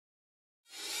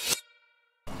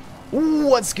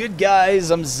What's good,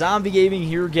 guys? I'm Zombie Gaming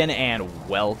here again, and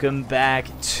welcome back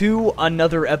to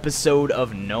another episode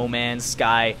of No Man's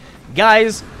Sky.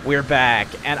 Guys, we're back,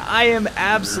 and I am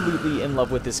absolutely in love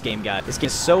with this game, guys. This game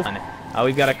is so fun.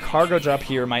 We've got a cargo drop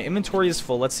here. My inventory is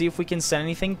full. Let's see if we can send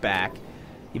anything back.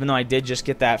 Even though I did just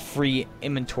get that free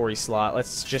inventory slot,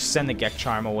 let's just send the Gek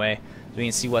Charm away so we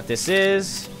can see what this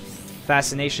is.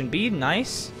 Fascination bead,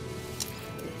 nice.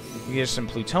 We get some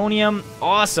plutonium,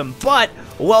 awesome. But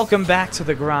welcome back to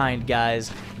the grind,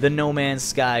 guys. The No Man's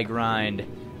Sky grind.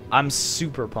 I'm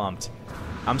super pumped.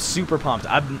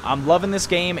 I'm loving this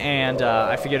game, and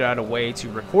I figured out a way to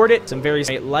record it. Some very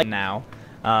light now.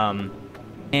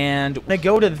 And we're gonna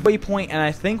go to the waypoint, and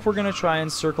I think we're gonna try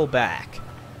and circle back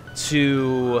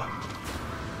to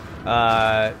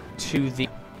the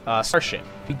starship.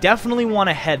 We definitely want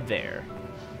to head there.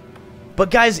 But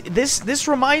guys, this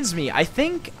reminds me. I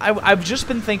think I've just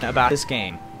been thinking about this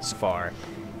game so far,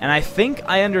 and I think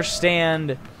I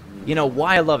understand, you know,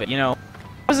 why I love it. You know,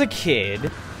 as a kid,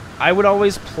 I would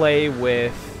always play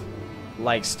with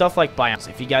like stuff like biomes.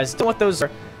 If you guys know what those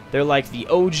are, they're like the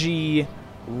OG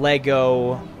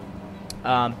Lego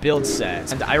build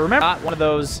sets. And I remember I got one of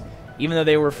those, even though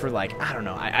they were for like, I don't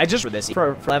know. I just for this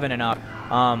for 11 and up.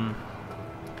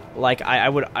 Like I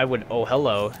would. Oh,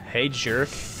 hello, hey jerk,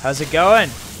 how's it going?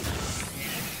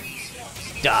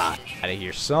 Die out of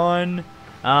here, son.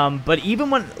 But even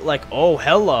when like, oh,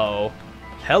 hello,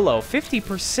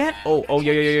 50%. Oh,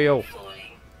 yo.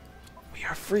 We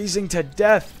are freezing to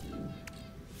death.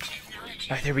 All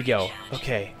right, there we go.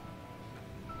 Okay.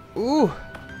 Ooh.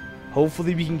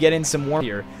 Hopefully we can get in some warm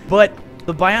here. But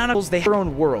the Bionicles, they have their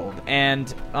own world,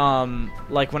 and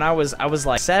like when I was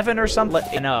like 7 or something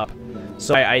and up.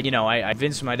 So I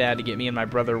convinced my dad to get me and my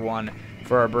brother one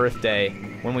for our birthday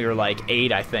when we were like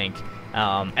 8, I think.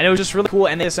 And it was just really cool,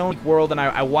 and this own world, and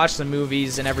I watched the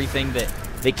movies and everything that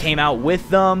they came out with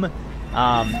them.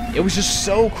 It was just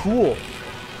so cool.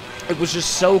 It was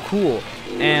just so cool,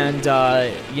 and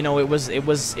you know, it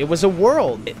was a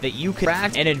world that you could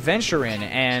act and adventure in,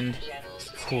 and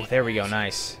ooh, there we go,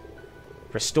 nice.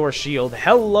 Restore shield.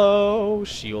 Hello,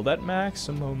 shield at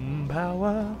maximum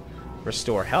power.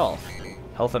 Restore health.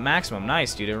 Health at maximum.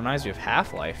 Nice, dude. It reminds me of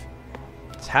Half-Life.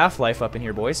 It's Half-Life up in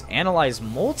here, boys. Analyze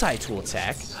multi-tool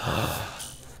tech.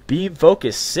 Beam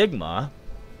focus Sigma.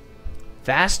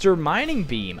 Faster mining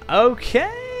beam.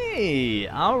 Okay.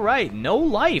 All right. No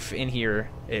life in here,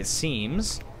 it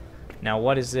seems. Now,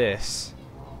 what is this?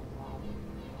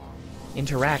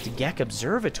 Interact Gek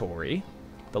Observatory.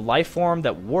 The life form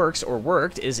that works or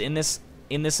worked is in this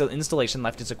installation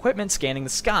left its equipment scanning the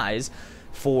skies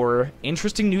for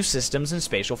interesting new systems and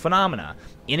spatial phenomena.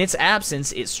 In its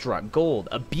absence, it struck gold.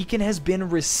 A beacon has been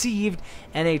received,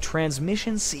 and a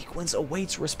transmission sequence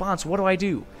awaits response. What do I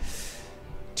do?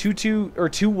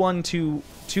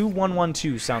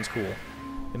 2112 sounds cool.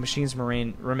 The machines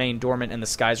remain dormant, and the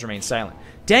skies remain silent.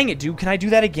 Dang it, dude! Can I do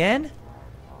that again?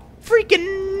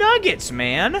 Freaking nuggets,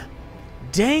 man!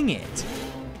 Dang it!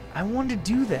 I wanted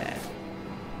to do that.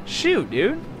 Shoot,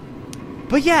 dude.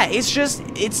 But yeah, it's just,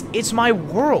 it's my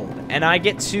world, and I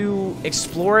get to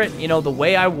explore it, you know, the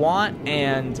way I want,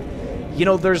 and, you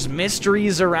know, there's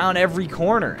mysteries around every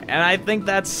corner, and I think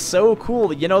that's so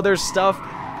cool. You know, there's stuff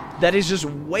that is just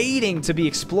waiting to be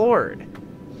explored.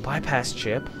 Bypass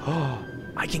chip. Oh,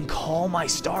 I can call my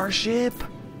starship?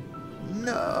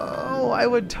 No, I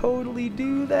would totally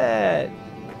do that.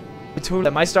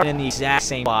 My starship in the exact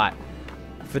same spot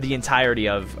for the entirety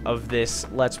of this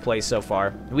Let's Play so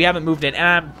far. We haven't moved in,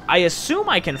 and I assume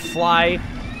I can fly.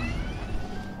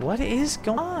 What is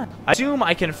going on? I assume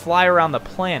I can fly around the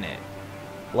planet.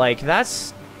 Like,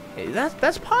 that's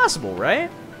possible, right?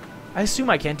 I assume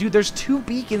I can. Dude, there's 2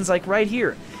 beacons, like, right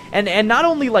here. And not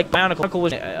only, like,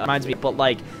 Bionicle reminds me, but,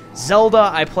 like, Zelda,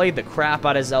 I played the crap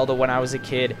out of Zelda when I was a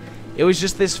kid. It was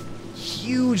just this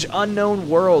huge unknown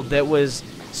world that was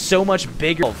so much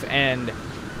bigger, and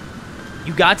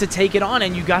you got to take it on,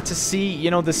 and you got to see, you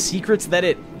know, the secrets that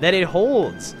it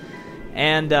holds,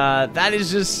 and that's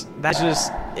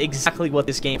just exactly what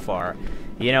this game for.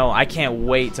 You know, I can't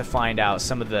wait to find out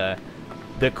some of the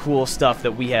cool stuff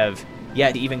that we have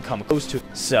yet to even come close to.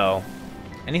 So,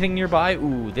 anything nearby?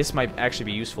 Ooh, this might actually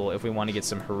be useful if we want to get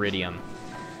some Iridium.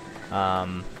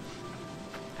 Actually,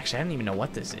 I don't even know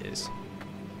what this is.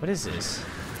 What is this?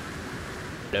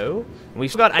 No, we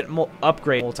still got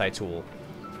upgrade multi-tool.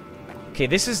 Okay,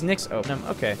 this is Nick's. Oh,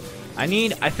 okay. I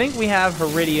think we have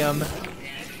Iridium.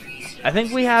 I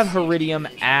think we have Iridium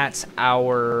at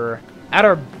our. So I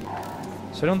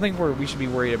don't think we should be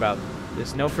worried about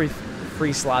this. No free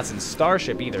slots in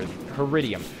Starship either.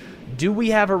 Iridium. Do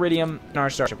we have iridium in our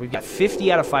starship? We've got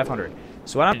 50 out of 500.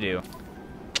 So what I'm going to do,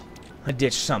 I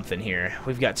ditch something here.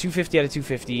 We've got 250 out of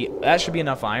 250. That should be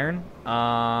enough iron.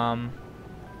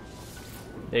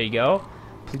 There you go.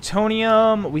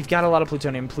 Plutonium. We've got a lot of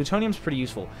plutonium. Plutonium's pretty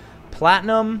useful.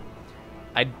 Platinum,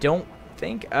 I don't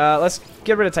think. Let's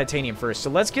get rid of titanium first.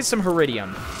 So let's get some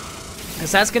iridium,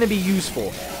 because that's going to be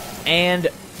useful. And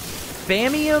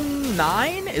Thamium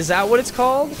 9, is that what it's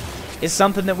called? Is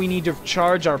something that we need to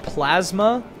charge our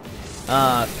plasma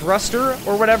thruster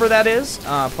or whatever that is.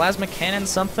 Plasma cannon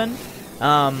something.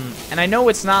 And I know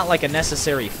it's not like a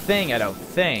necessary thing, I don't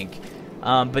think.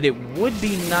 But it would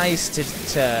be nice to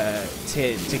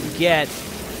get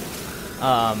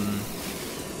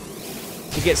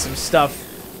some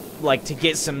stuff, like to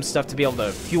get some stuff to be able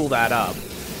to fuel that up.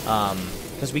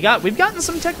 Because we've gotten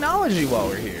some technology while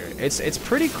we're here. It's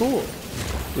pretty cool.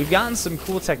 We've gotten some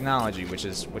cool technology, which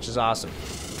is awesome.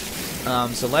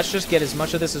 So let's just get as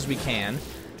much of this as we can.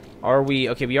 Are we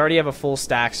okay? We already have a full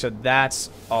stack, so that's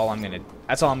all I'm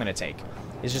gonna take.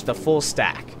 It's just a full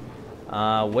stack.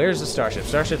 Where's the starship?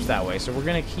 Starship's that way. So we're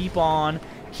gonna keep on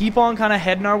kind of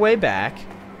heading our way back.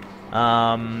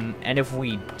 And if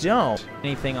we don't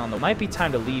anything on the, might be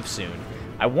time to leave soon.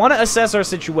 I want to assess our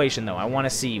situation though. I want to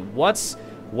see what's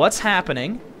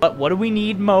happening. What do we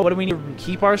need What do we need to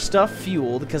keep our stuff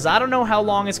fueled? Because I don't know how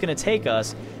long it's gonna take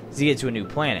us to get to a new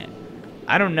planet.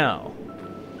 I don't know.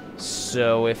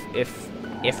 So if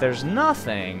there's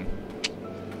nothing,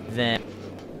 then,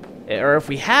 or if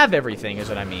we have everything, is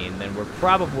what I mean, then we're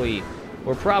probably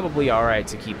all right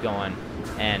to keep going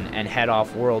and head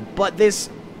off world. But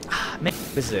this, man,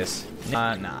 what is this?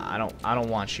 Nah, I don't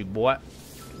want you, boy.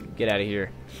 Get out of here.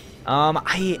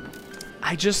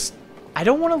 I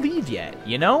don't want to leave yet.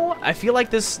 You know, I feel like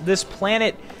this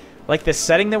planet, like the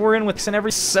setting that we're in with and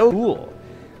everything, is so cool.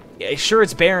 Sure,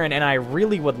 it's barren, and I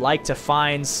really would like to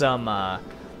find some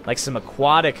like some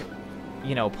aquatic,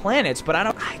 you know, planets, but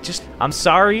I'm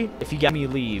sorry if you got me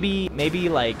leave. Maybe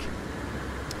like,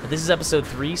 this is episode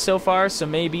 3 so far, so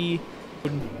maybe, I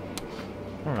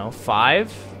don't know,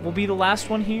 5 will be the last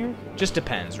one here. Just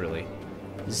depends, really.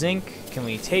 Zinc, can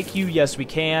we take you? Yes, we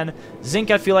can.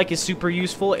 Zinc, I feel like, is super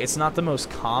useful. It's not the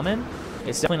most common.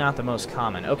 It's definitely not the most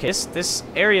common. Okay, this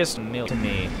area is familiar to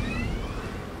me.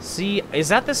 See, is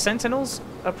that the Sentinels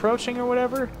approaching or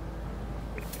whatever?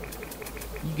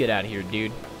 You get out of here,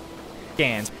 dude.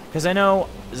 Scans, because I know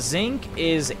zinc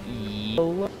is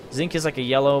yellow. Zinc is like a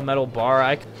yellow metal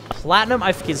bar. Platinum,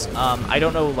 I think, is I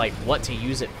don't know like what to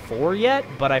use it for yet,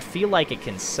 but I feel like it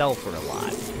can sell for a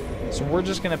lot. So we're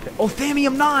just gonna oh,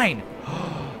 Thamium 9.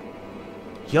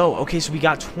 Yo, okay, so we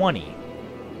got 20.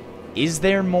 Is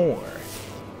there more?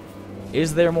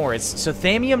 Is there more? So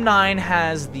Thamium 9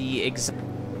 has the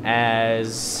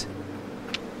as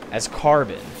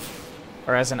carbon,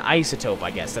 or as an isotope,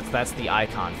 I guess. That's the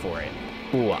icon for it.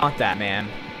 Ooh, I want that, man.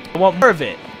 I want more of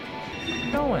it.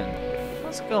 What's going?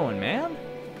 What's going, man?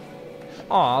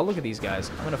 Aw, look at these guys.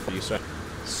 I'm gonna for you, so I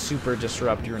super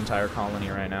disrupt your entire colony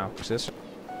right now.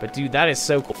 But dude, that is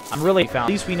so cool. I'm really found.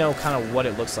 At least we know kind of what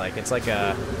it looks like. It's like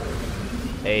a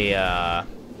I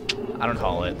don't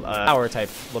call it a tower type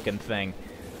looking thing.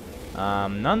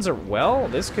 Nuns are, well,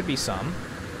 this could be some.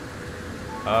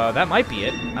 That might be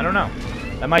it. I don't know.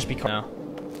 That might be no.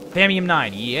 Thamium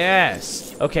 9,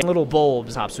 yes. Okay, little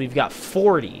bulbs top. So we've got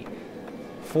 40.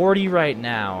 40 right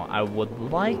now. I would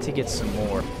like to get some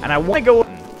more, and I want to go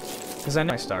because I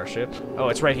know my starship. Oh,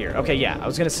 it's right here. Okay, yeah. I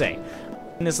was gonna say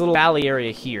in this little valley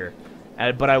area here,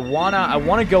 but I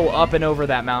wanna go up and over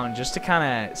that mountain just to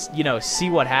kind of, you know, see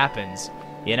what happens.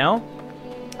 You know.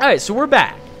 All right, so we're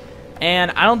back,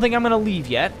 and I don't think I'm gonna leave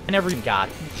yet. I never even got.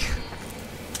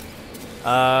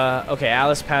 Okay,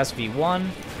 Alice passed V1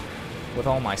 with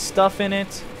all my stuff in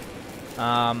it.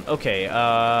 Okay,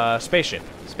 spaceship,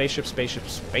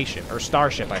 or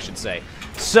starship, I should say.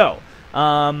 So,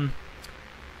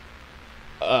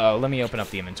 let me open up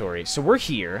the inventory. So we're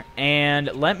here,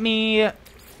 and let me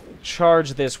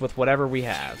charge this with whatever we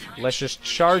have. Let's just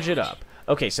charge it up.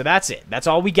 Okay, so that's it. That's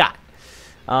all we got.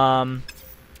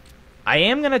 I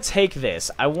am gonna take this.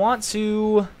 I want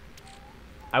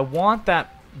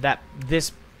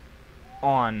this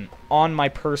on my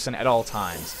person at all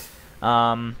times.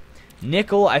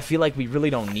 Nickel, I feel like we really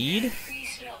don't need.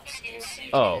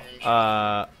 Oh,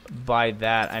 by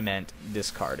that I meant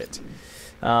discard it.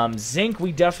 Zinc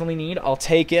we definitely need. I'll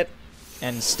take it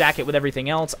and stack it with everything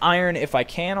else. Iron, if I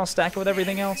can, I'll stack it with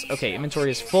everything else. Okay,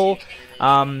 inventory is full.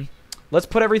 Let's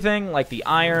put everything, like the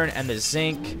iron and the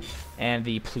zinc and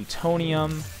the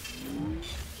plutonium.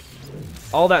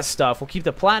 all that stuff. We'll keep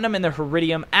the platinum and the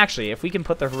iridium. Actually, if we can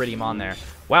put the iridium on there.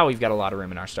 Wow, we've got a lot of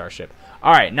room in our starship.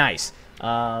 All right, nice.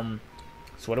 So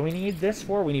what do we need this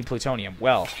for? We need plutonium.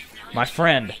 Well, my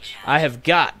friend, I have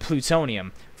got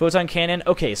plutonium. Photon cannon.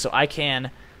 Okay, so I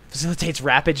can facilitates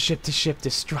rapid ship-to-ship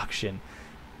destruction.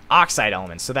 Oxide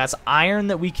elements. So that's iron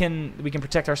that we can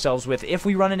protect ourselves with if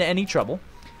we run into any trouble.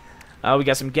 We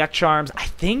got some Gek charms. I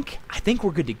think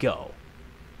we're good to go.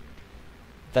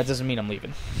 That doesn't mean I'm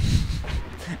leaving.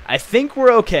 I think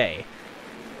we're okay.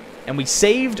 And we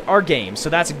saved our game, so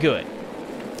that's good.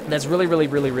 That's really, really,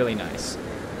 really, really nice.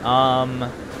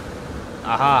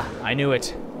 Aha, I knew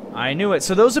it. I knew it.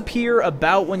 So those appear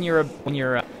about when you're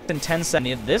in 10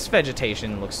 seconds. This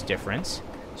vegetation looks different.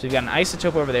 So you've got an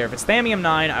isotope over there. If it's Thamium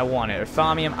 9, I want it. Or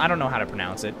Thamium, I don't know how to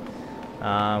pronounce it.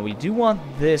 We do want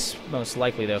this most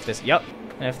likely though. If this, yep.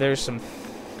 And if there's some,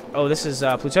 oh, this is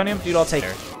plutonium, dude. I'll take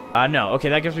it. No. Okay,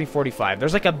 that gives me 45.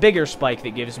 There's like a bigger spike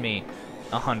that gives me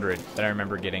 100 that I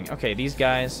remember getting. Okay, these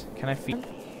guys, can I feed?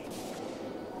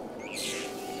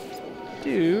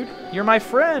 Dude, you're my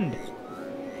friend.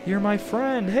 You're my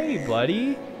friend. Hey,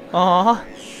 buddy. Aw.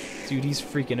 Dude, he's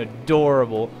freaking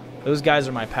adorable. Those guys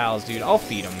are my pals, dude. I'll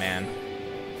feed them, man.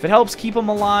 If it helps keep them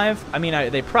alive, I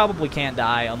mean, they probably can't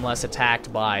die unless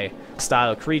attacked by a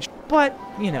style creature. But,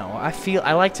 you know,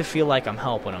 I like to feel like I'm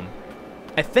helping them.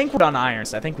 I think we're on iron,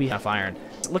 so I think we have iron.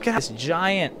 Look at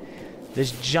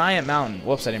this giant mountain.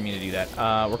 Whoops, I didn't mean to do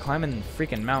that. We're climbing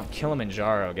freaking Mount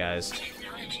Kilimanjaro, guys.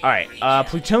 Alright,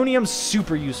 plutonium's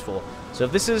super useful. So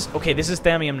if this is, okay, this is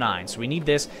Thamium 9, so we need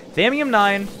this. Thamium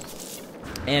 9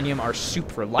 and Anium are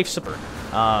super life support.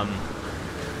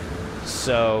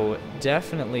 So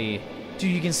definitely,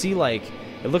 dude, you can see like,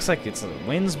 it looks like it's the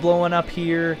wind's blowing up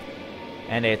here,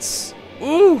 and it's,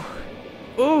 ooh,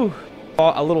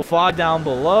 a little fog down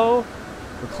below.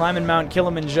 We're climbing Mount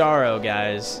Kilimanjaro,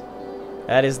 guys.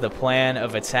 That is the plan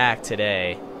of attack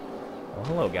today. Well,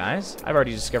 hello, guys. I've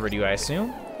already discovered you, I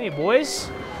assume. Hey, boys.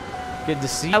 Good to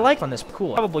see you. I like on this.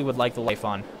 Cool. I probably would like the life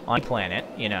on any planet,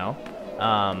 you know,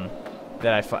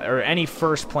 or any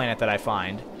first planet that I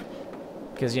find.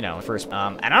 Because, you know, first,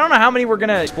 and I don't know how many we're going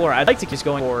to explore. I'd like to keep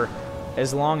going for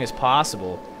as long as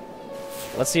possible.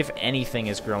 Let's see if anything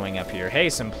is growing up here. Hey,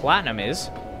 some platinum is.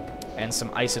 And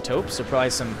some isotopes. So probably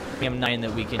some M9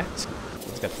 that we can.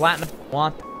 Let's get platinum.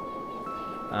 Want.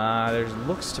 There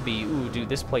looks to be. Ooh, dude,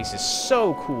 this place is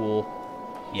so cool.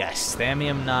 Yes,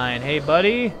 Thamium 9. Hey,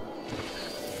 buddy.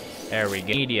 There we go.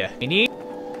 Need you.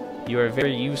 You are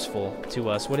very useful to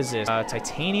us. What is this?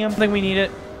 Titanium. I think we need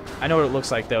it. I know what it looks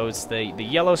like though. It's the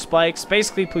yellow spikes.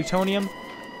 Basically plutonium.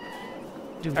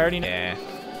 Dude, I already know. Yeah.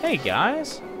 Hey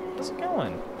guys, how's it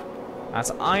going?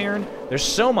 That's iron. There's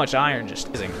so much iron just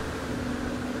fizzing.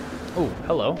 Oh,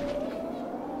 hello.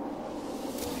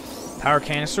 Power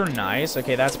canister, nice.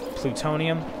 Okay, that's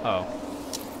plutonium. Oh.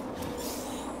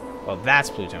 Well, that's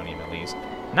plutonium at least.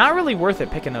 Not really worth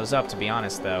it picking those up, to be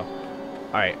honest, though.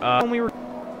 Alright, when we were...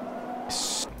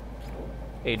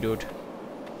 Hey, dude.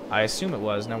 I assume it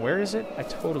was. Now, where is it? I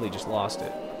totally just lost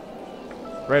it.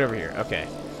 Right over here. Okay.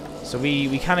 So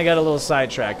we kind of got a little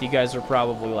sidetracked. You guys are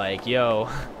probably like, yo,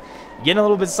 getting a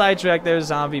little bit sidetracked there,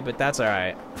 zombie, but that's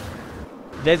alright.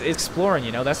 It's exploring,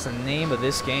 you know? That's the name of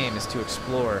this game, is to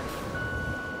explore.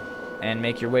 And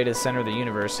make your way to the center of the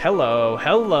universe. Hello,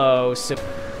 hello. So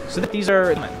these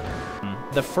are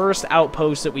the first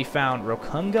outposts that we found.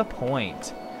 Rokunga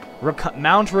Point.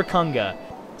 Mount Rokunga.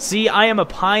 See, I am a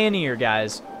pioneer,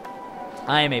 guys.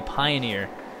 I am a pioneer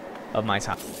of my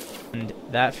time. And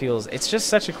that feels, it's just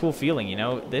such a cool feeling, you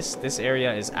know? This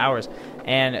area is ours.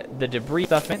 And the debris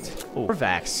stuff in it. Oh,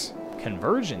 Vax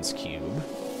Convergence Cube.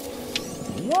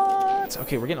 What?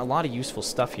 Okay, we're getting a lot of useful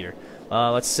stuff here.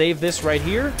 Let's save this right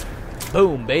here.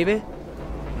 Boom, baby.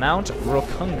 Mount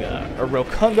Rokunga. Or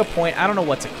Rokunga Point. I don't know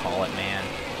what to call it, man.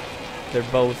 They're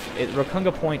both...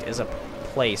 Rokunga Point is a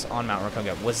place on Mount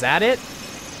Rokunga. Was that it?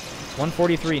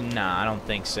 143? Nah, I don't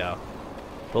think so.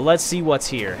 But let's see what's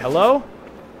here. Hello?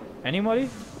 Anybody?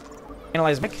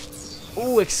 Analyze mech.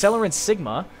 Ooh, Accelerant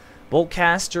Sigma.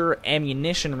 Boltcaster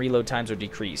ammunition reload times are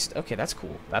decreased. Okay, that's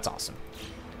cool. That's awesome.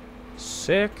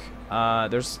 Sick.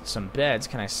 There's some beds.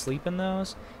 Can I sleep in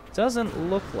those? Doesn't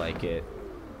look like it.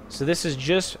 So this is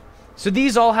just... So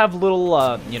these all have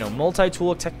little, you know,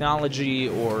 multi-tool technology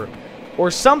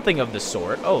or something of the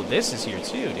sort. Oh, this is here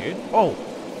too, dude. Oh.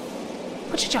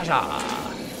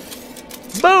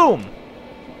 Boom!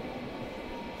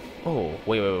 Oh,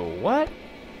 wait, what?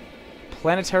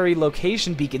 Planetary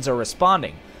location beacons are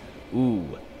responding.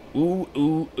 Ooh.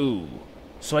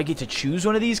 So I get to choose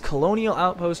one of these colonial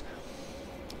outposts.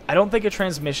 I don't think a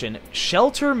transmission.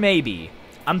 Shelter, maybe.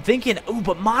 I'm thinking, ooh,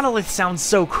 but Monolith sounds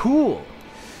so cool.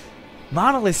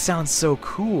 Monolith sounds so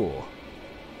cool.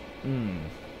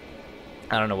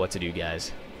 I don't know what to do,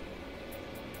 guys.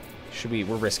 We're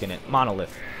risking it.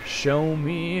 Monolith. Show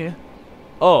me.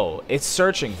 Oh, it's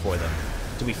searching for them.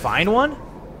 Do we find one?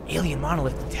 Alien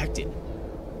monolith detected.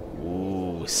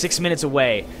 Ooh, 6 minutes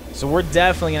away. So we're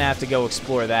definitely gonna have to go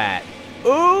explore that.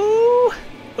 Ooh,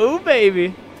 ooh,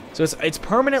 baby. So it's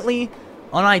permanently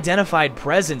unidentified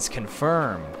presence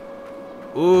confirmed.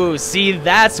 Ooh, see,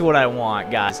 that's what I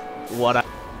want, guys.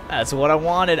 That's what I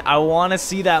wanted. I want to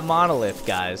see that monolith,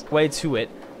 guys. Way to it.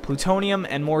 Plutonium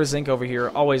and more zinc over here,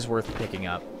 always worth picking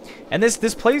up. And this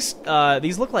place,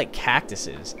 these look like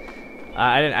cactuses.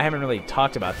 I haven't really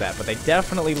talked about that, but they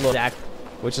definitely look,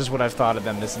 which is what I've thought of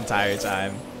them this entire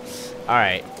time. All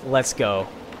right, let's go.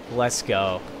 Let's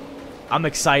go. I'm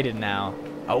excited now.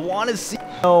 I want to see.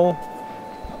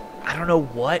 I don't know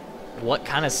what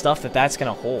kind of stuff that's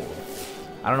gonna hold.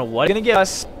 I don't know what it's gonna give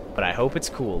us, but I hope it's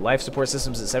cool. Life support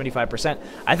systems at 75%.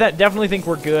 I definitely think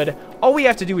we're good. All we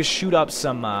have to do is shoot up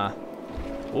some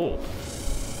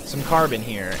carbon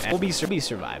here, and we'll be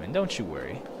surviving. Don't you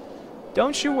worry.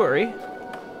 Don't you worry.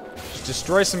 Just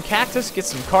destroy some cactus, get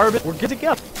some carbon. We're good to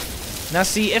go. Now,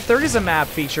 see, if there is a map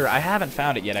feature, I haven't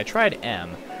found it yet. I tried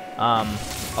M.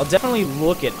 I'll definitely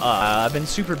look it up. I've been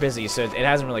super busy, so it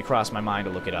hasn't really crossed my mind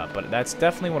to look it up. But that's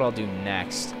definitely what I'll do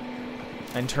next,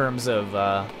 in terms of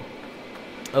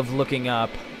looking up,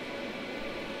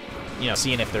 you know,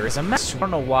 seeing if there is a map. I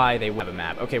don't know why they would have a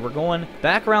map. Okay, we're going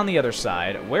back around the other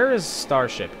side. Where is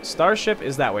Starship? Starship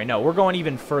is that way. No, we're going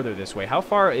even further this way. How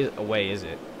far away is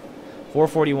it?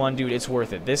 441, dude. It's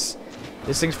worth it. This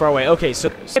thing's far away. Okay,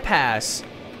 so I pass.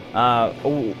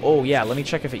 Oh yeah. Let me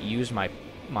check if it used my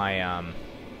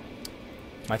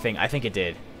thing. I think it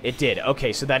did. It did.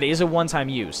 Okay, so that is a one-time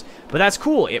use, but that's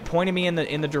cool. It pointed me in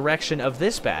the direction of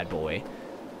this bad boy.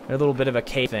 A little bit of a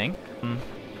cave thing.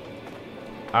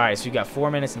 All right, so you got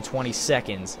 4 minutes and 20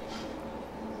 seconds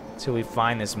till we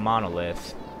find this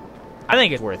monolith. I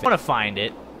think it's worth it. I want to find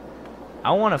it.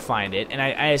 I want to find it, and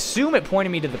I assume it pointed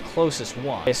me to the closest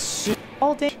one. I assume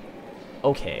all day.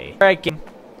 Okay. All right, game.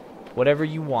 Whatever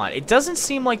you want. It doesn't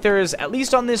seem like there is, at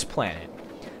least on this planet,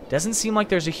 doesn't seem like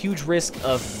there's a huge risk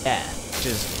of death, which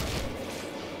is,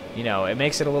 you know, it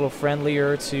makes it a little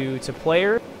friendlier to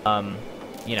players.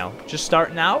 You know, just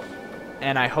starting out,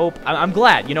 and I hope, I'm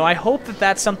glad, you know, I hope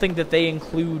that's something that they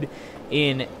include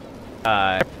in,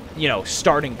 you know,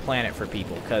 starting planet for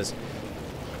people, because,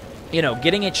 you know,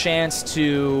 getting a chance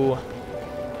to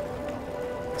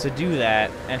do that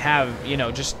and have, you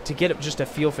know, just to get just a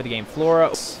feel for the game.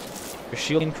 Flora, your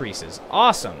shield increases.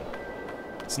 Awesome.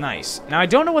 It's nice. Now, I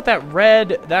don't know what that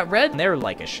red, they're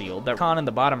like a shield. That con in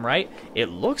the bottom right, it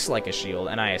looks like a shield,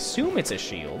 and I assume it's a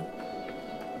shield.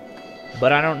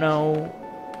 But I don't know.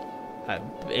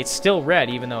 It's still red,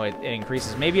 even though it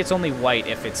increases. Maybe it's only white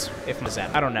if it's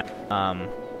I don't know.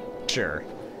 Sure.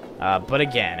 But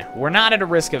again, we're not at a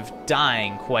risk of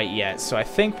dying quite yet, so I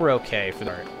think we're okay for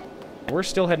the. We're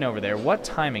still heading over there. What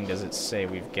timing does it say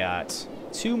we've got?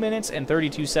 2 minutes and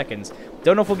 32 seconds.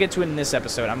 Don't know if we'll get to it in this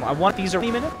episode. I want these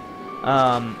 30 minutes.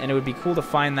 And it would be cool to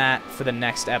find that for the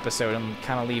next episode and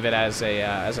kind of leave it as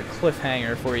a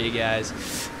cliffhanger for you guys.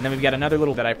 And then we've got another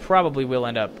little that I probably will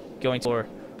end up going to.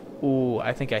 Ooh,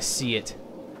 I think I see it.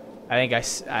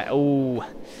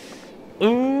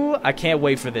 Ooh, I can't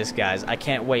wait for this, guys. I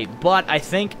can't wait. But I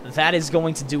think that is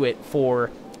going to do it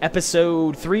for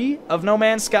episode 3 of No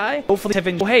Man's Sky. Hopefully,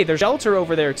 oh, hey, there's shelter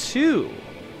over there too.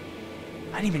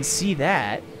 I didn't even see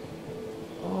that.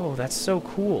 Oh, that's so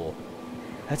cool.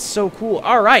 That's so cool.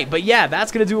 All right, but yeah,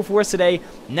 that's going to do it for us today.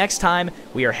 Next time,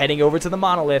 we are heading over to the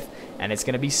monolith, and it's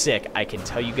going to be sick. I can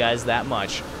tell you guys that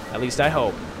much. At least I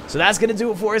hope. So that's going to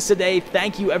do it for us today.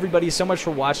 Thank you, everybody, so much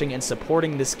for watching and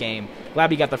supporting this game. Glad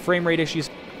we got the frame rate issues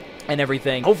and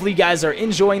everything. Hopefully, you guys are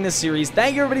enjoying this series.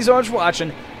 Thank you, everybody, so much for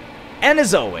watching. And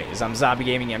as always, I'm Zombie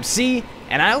Gaming MC,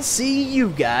 and I'll see you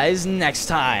guys next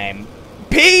time.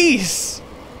 Peace!